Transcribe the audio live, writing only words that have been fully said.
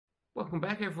Welcome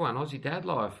back everyone, Aussie Dad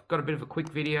Life. Got a bit of a quick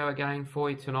video again for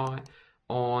you tonight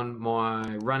on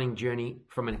my running journey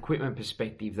from an equipment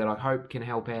perspective that I hope can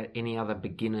help out any other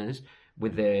beginners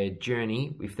with their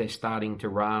journey if they're starting to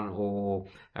run or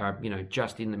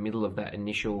just in the middle of that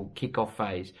initial kickoff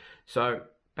phase. So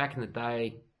back in the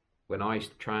day when I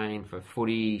used to train for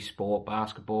footy, sport,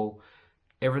 basketball,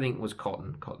 everything was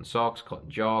cotton socks, cotton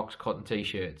jocks, cotton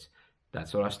t-shirts.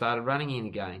 That's what I started running in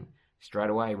again.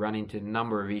 Straight away run into a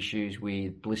number of issues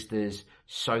with blisters,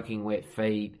 soaking wet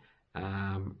feet,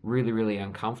 really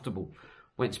uncomfortable.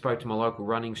 Went and spoke to my local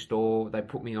running store. They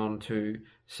put me on to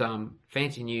some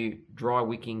fancy new dry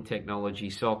wicking technology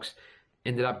socks.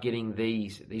 Ended up getting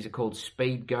these. These are called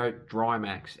Speed Goat Dry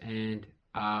Max and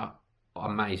are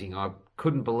amazing. I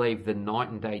couldn't believe the night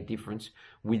and day difference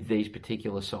with these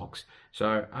particular socks.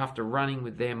 So after running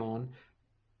with them on,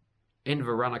 end of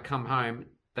a run, I come home,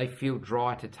 they feel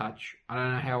dry to touch. I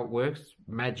don't know how it works,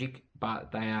 magic,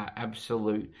 but they are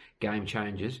absolute game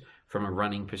changers from a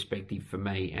running perspective for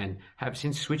me, and have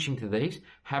since switching to these,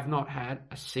 have not had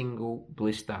a single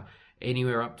blister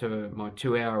anywhere up to my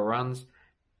 2-hour runs.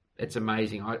 It's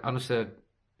amazing. I honestly,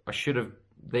 I should have,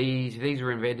 these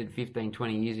were invented 15,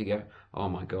 20 years ago. Oh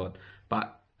my God.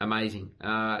 But amazing.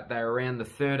 They're around the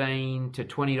 $13 to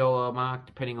 $20 mark,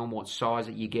 depending on what size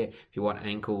that you get, if you want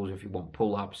ankles, if you want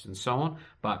pull-ups and so on.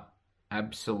 But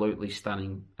absolutely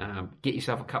stunning. Get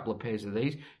yourself a couple of pairs of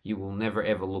these. You will never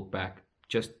ever look back.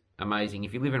 Just amazing.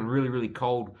 If you live in really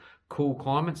cold, cool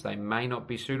climates, they may not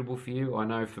be suitable for you. I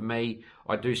know for me,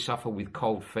 I do suffer with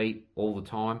cold feet all the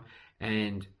time.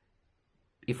 And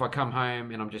if I come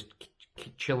home and I'm just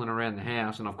chilling around the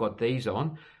house and I've got these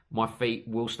on, my feet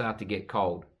will start to get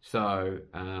cold. So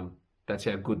that's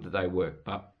how good that they work.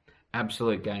 But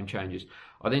absolute game changers.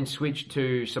 I then switched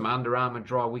to some Under Armour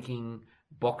dry wicking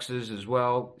boxes as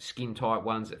well, skin tight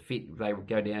ones that fit. They would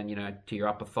go down, to your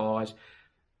upper thighs.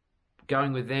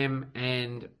 Going with them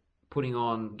and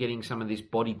getting some of this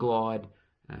Body Glide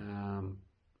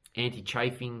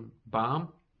anti-chafing balm.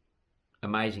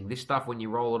 Amazing. This stuff, when you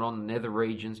roll it on the nether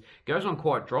regions, goes on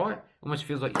quite dry. Almost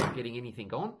feels like you're not getting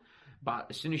anything on. But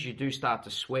as soon as you do start to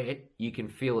sweat, you can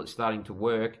feel it starting to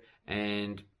work.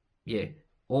 And yeah,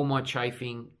 all my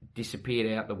chafing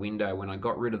disappeared out the window when I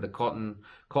got rid of the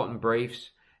cotton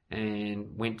briefs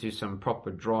and went to some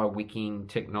proper dry wicking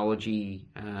technology,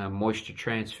 moisture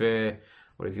transfer,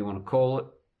 whatever you want to call it,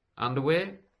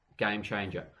 underwear. Game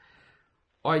changer.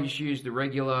 I just use the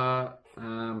regular,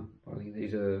 I think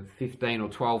these are 15 or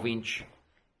 12 inch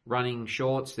running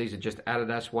shorts. These are just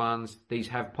Adidas ones. These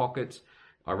have pockets.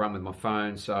 I run with my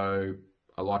phone, so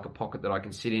I like a pocket that I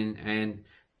can sit in, and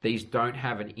these don't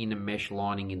have an inner mesh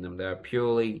lining in them. They're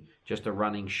purely just a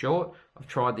running short. I've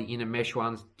tried the inner mesh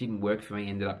ones, didn't work for me,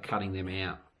 ended up cutting them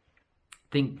out. I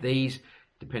think these,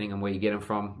 depending on where you get them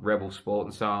from, Rebel Sport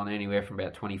and so on, anywhere from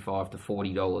about $25 to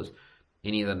 $40.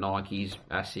 Any of the Nikes,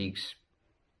 Asics,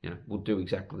 will do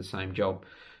exactly the same job.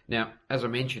 Now, as I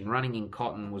mentioned, running in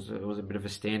cotton was a bit of a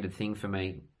standard thing for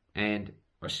me, and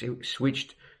I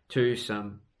switched to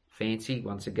some fancy,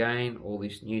 once again, all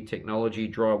this new technology,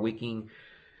 dry wicking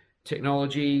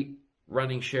technology,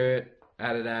 running shirt,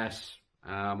 Adidas.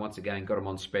 Once again, got them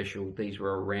on special. These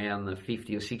were around the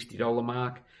 $50 or $60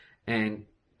 mark, and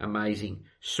amazing.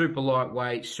 Super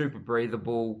lightweight, super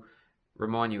breathable,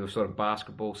 remind you of sort of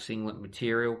basketball singlet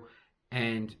material,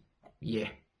 and yeah,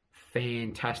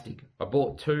 fantastic. I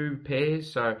bought 2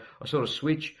 pairs, so I sort of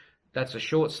switch. That's a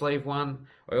short sleeve one.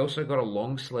 I also got a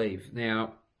long sleeve.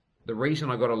 Now, the reason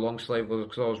I got a long sleeve was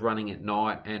because I was running at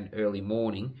night and early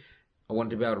morning. I wanted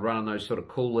to be able to run on those sort of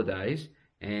cooler days.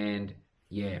 And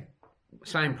yeah,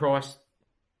 same price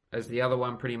as the other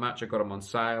one pretty much. I got them on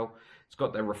sale. It's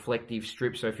got the reflective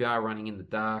strip, so if you are running in the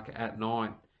dark at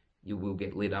night, you will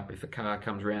get lit up if a car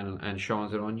comes around and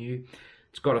shines it on you.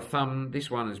 It's got a thumb. This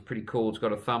one is pretty cool. It's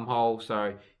got a thumb hole,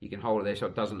 so you can hold it there so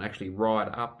it doesn't actually ride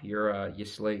up your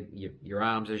sleeve, your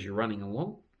arms as you're running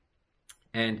along.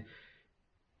 And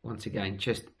once again,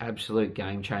 just absolute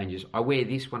game changers. I wear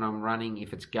this when I'm running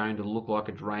if it's going to look like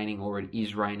it's raining or it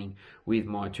is raining with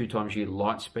my 2XU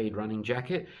light speed running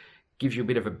jacket. Gives you a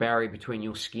bit of a barrier between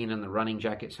your skin and the running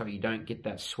jacket so you don't get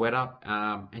that sweat up,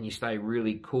 and you stay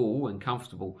really cool and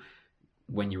comfortable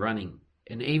when you're running.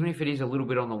 And even if it is a little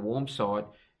bit on the warm side,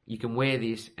 you can wear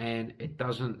this and it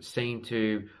doesn't seem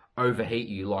to overheat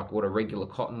you like what a regular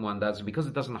cotton one does. Because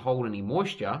it doesn't hold any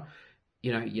moisture,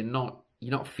 you're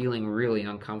not feeling really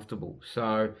uncomfortable.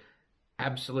 So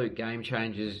absolute game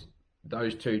changers,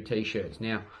 those 2 t-shirts.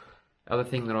 Now, other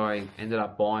thing that I ended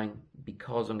up buying,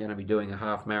 because I'm going to be doing a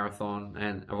half marathon,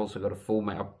 and I've also got a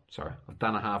I've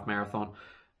done a half marathon.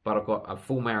 but I've got a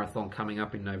full marathon coming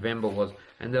up in November.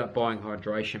 Ended up buying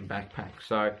hydration backpack.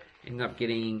 So ended up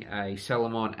getting a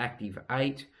Salamon Active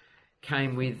 8.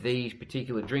 Came with these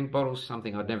particular drink bottles,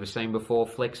 something I'd never seen before.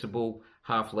 Flexible,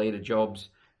 half-litre jobs.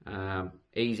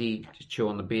 Easy, just chew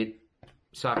on the bit.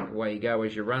 Suck, away you go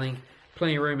as you're running.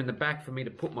 Plenty of room in the back for me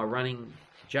to put my running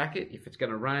jacket if it's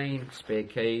going to rain. Spare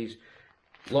keys.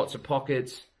 Lots of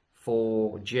pockets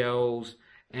for gels.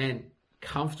 And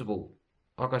comfortable.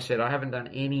 Like I said, I haven't done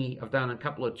any. I've done a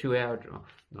couple of 2-hour,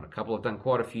 not a couple, I've done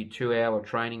quite a few 2-hour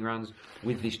training runs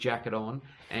with this jacket on,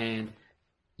 and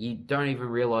you don't even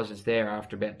realize it's there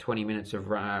after about 20 minutes of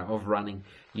running.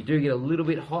 You do get a little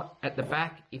bit hot at the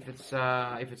back if it's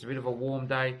a bit of a warm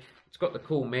day. It's got the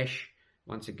cool mesh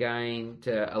once again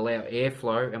to allow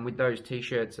airflow, and with those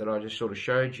t-shirts that I just sort of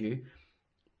showed you,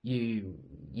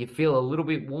 you feel a little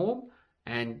bit warm,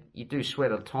 and you do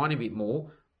sweat a tiny bit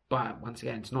more. But once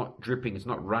again, it's not dripping, it's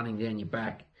not running down your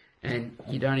back, and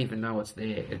you don't even know it's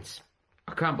there.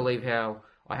 I can't believe how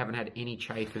I haven't had any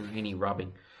chafing, any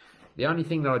rubbing. The only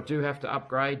thing that I do have to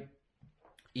upgrade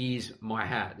is my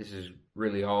hat. This is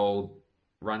really old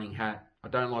running hat. I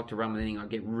don't like to run with anything. I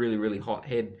get really, really hot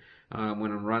head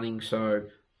when I'm running, so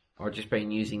I've just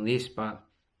been using this. But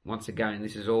once again,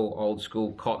 this is all old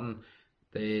school cotton.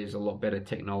 There's a lot better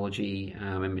technology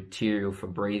and material for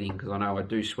breathing, because I know I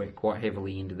do sweat quite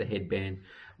heavily into the headband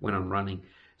when I'm running.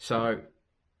 So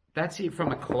that's it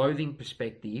from a clothing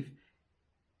perspective.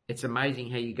 It's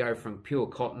amazing how you go from pure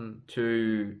cotton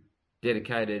to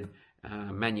dedicated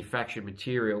manufactured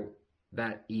material.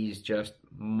 That is just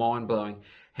mind-blowing.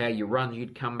 How you run,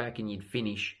 you'd come back and you'd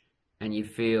finish and you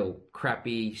feel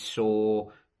crappy,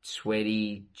 sore,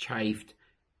 sweaty, chafed,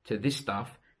 to this stuff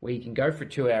where you can go for a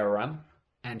 2-hour run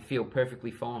and feel perfectly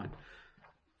fine.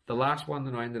 The last one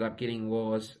that I ended up getting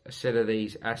was a set of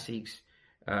these Asics,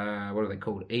 what are they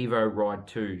called? Evo Ride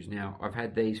 2s. Now, I've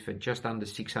had these for just under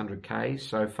 600 Ks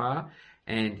so far,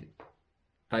 and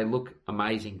they look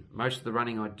amazing. Most of the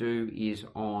running I do is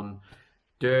on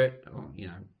dirt,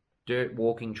 dirt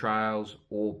walking trails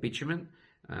or bitumen.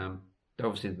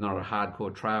 Obviously, not a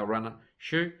hardcore trail runner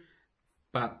shoe,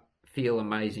 but feel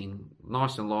amazing.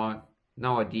 Nice and light.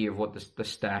 No idea of what the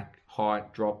stack,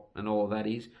 height, drop, and all of that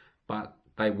is, but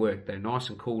they work. They're nice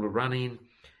and cool to run in.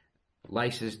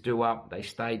 Laces do up, they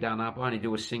stay done up. I only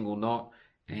do a single knot,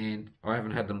 and I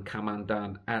haven't had them come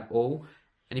undone at all.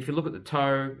 And if you look at the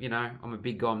toe, I'm a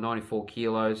big guy, I'm 94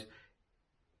 kilos.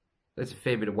 That's a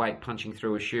fair bit of weight punching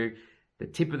through a shoe. The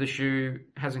tip of the shoe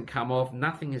hasn't come off.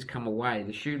 Nothing has come away.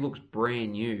 The shoe looks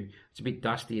brand new. It's a bit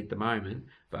dusty at the moment,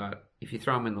 but if you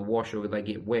throw them in the wash or they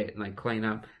get wet and they clean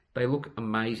up, they look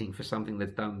amazing for something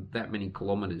that's done that many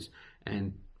kilometers.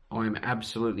 And I'm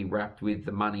absolutely wrapped with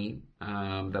the money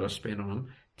that I spent on them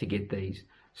to get these.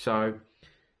 So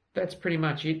that's pretty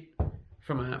much it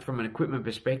from an equipment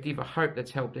perspective. I hope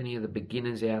that's helped any of the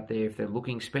beginners out there. If they're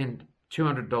looking, spend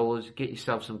 $200, get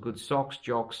yourself some good socks,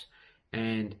 jocks,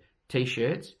 and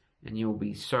t-shirts, and you'll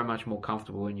be so much more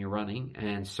comfortable when you're running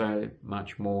and so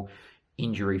much more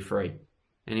injury-free.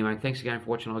 Anyway, thanks again for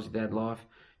watching Aussie Dad Life.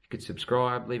 If you could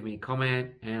subscribe, leave me a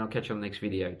comment, and I'll catch you on the next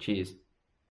video. Cheers.